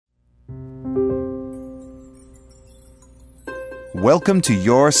Welcome to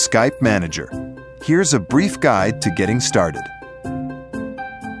your Skype Manager. Here's a brief guide to getting started.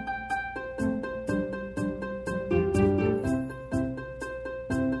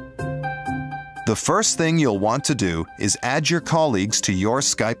 The first thing you'll want to do is add your colleagues to your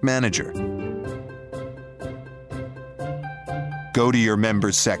Skype Manager. Go to your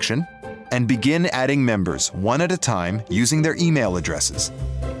Members section and begin adding members one at a time using their email addresses.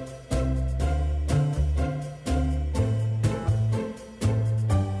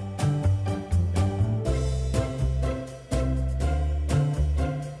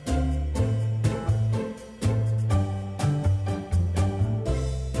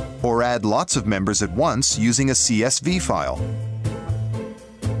 Or add lots of members at once using a CSV file.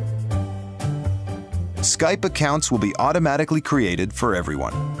 Skype accounts will be automatically created for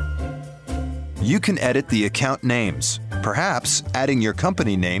everyone. You can edit the account names, perhaps adding your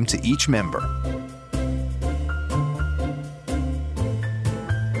company name to each member.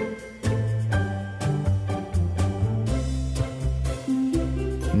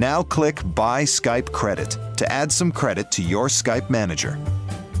 Now click Buy Skype Credit to add some credit to your Skype Manager.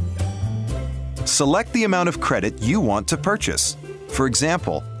 Select the amount of credit you want to purchase. For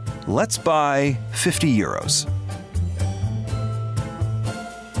example, let's buy 50 euros.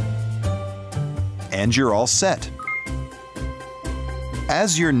 And you're all set.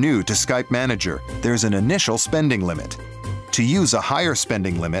 As you're new to Skype Manager, there's an initial spending limit. To use a higher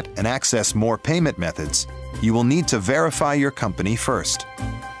spending limit and access more payment methods, you will need to verify your company first.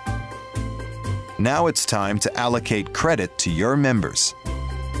 Now it's time to allocate credit to your members.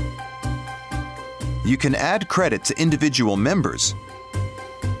 You can add credit to individual members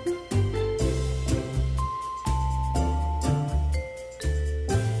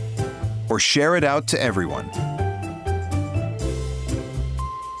or share it out to everyone.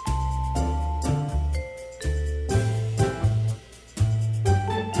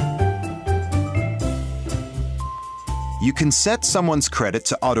 You can set someone's credit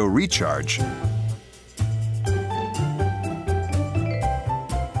to auto-recharge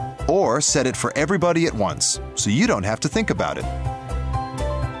or set it for everybody at once, so you don't have to think about it.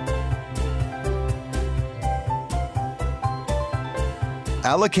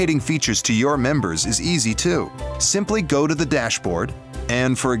 Allocating features to your members is easy too. Simply go to the dashboard,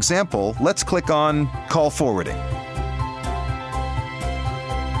 and for example, let's click on Call Forwarding.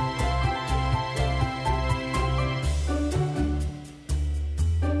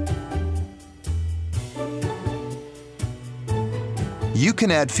 You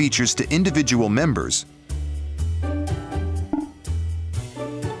can add features to individual members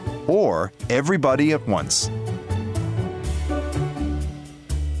or everybody at once.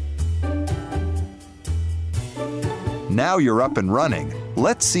 Now you're up and running.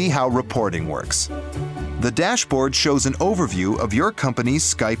 Let's see how reporting works. The dashboard shows an overview of your company's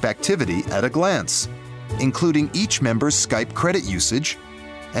Skype activity at a glance, including each member's Skype credit usage,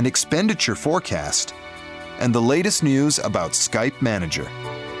 an expenditure forecast, and the latest news about Skype Manager.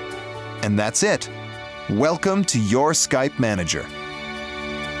 And that's it. Welcome to your Skype Manager.